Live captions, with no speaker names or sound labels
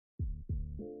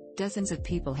Dozens of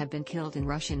people have been killed in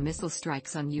Russian missile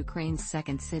strikes on Ukraine's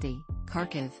second city,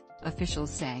 Kharkiv,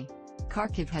 officials say.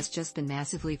 Kharkiv has just been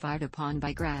massively fired upon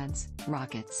by grads,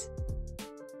 rockets.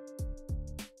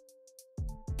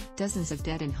 Dozens of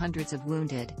dead and hundreds of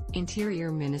wounded,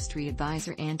 Interior Ministry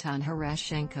advisor Anton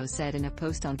Harashenko said in a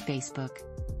post on Facebook.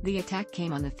 The attack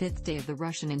came on the fifth day of the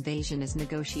Russian invasion as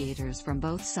negotiators from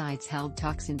both sides held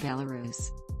talks in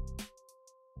Belarus.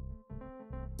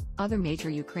 Other major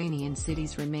Ukrainian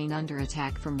cities remain under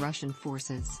attack from Russian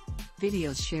forces.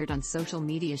 Videos shared on social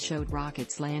media showed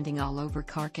rockets landing all over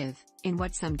Kharkiv, in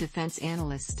what some defense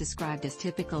analysts described as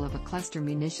typical of a cluster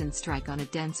munition strike on a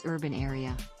dense urban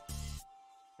area.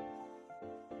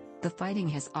 The fighting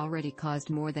has already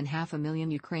caused more than 500,000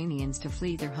 Ukrainians to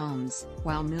flee their homes,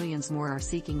 while millions more are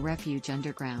seeking refuge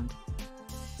underground.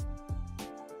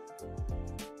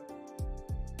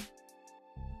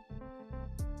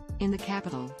 In the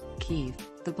capital, Kyiv,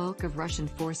 the bulk of Russian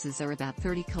forces are about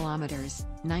 30 kilometers,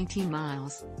 19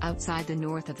 miles, outside the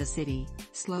north of the city,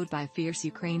 slowed by fierce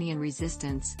Ukrainian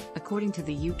resistance, according to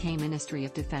the UK Ministry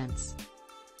of Defence.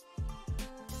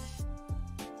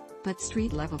 But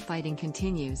street-level fighting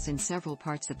continues in several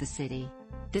parts of the city.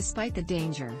 Despite the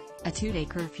danger, a two-day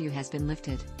curfew has been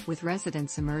lifted, with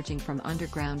residents emerging from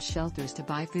underground shelters to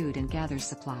buy food and gather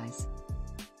supplies.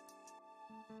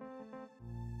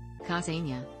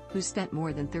 Ksenia, who spent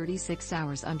more than 36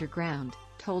 hours underground,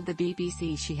 told the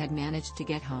BBC she had managed to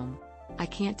get home. "I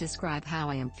can't describe how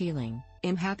I am feeling.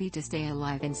 I'm happy to stay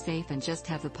alive and safe and just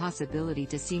have the possibility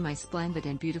to see my splendid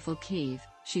and beautiful Kyiv,"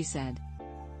 she said.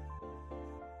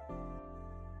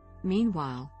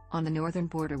 Meanwhile, on the northern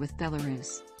border with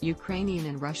Belarus, Ukrainian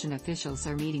and Russian officials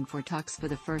are meeting for talks for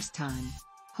the first time.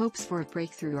 Hopes for a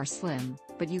breakthrough are slim,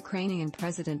 but Ukrainian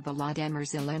President Volodymyr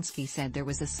Zelensky said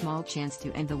there was a small chance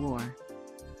to end the war.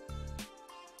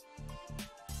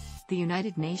 The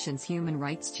United Nations Human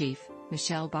Rights Chief,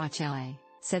 Michelle Bachelet,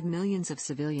 said millions of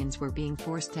civilians were being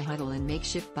forced to huddle in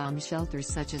makeshift bomb shelters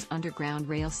such as underground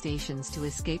rail stations to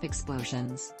escape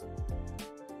explosions.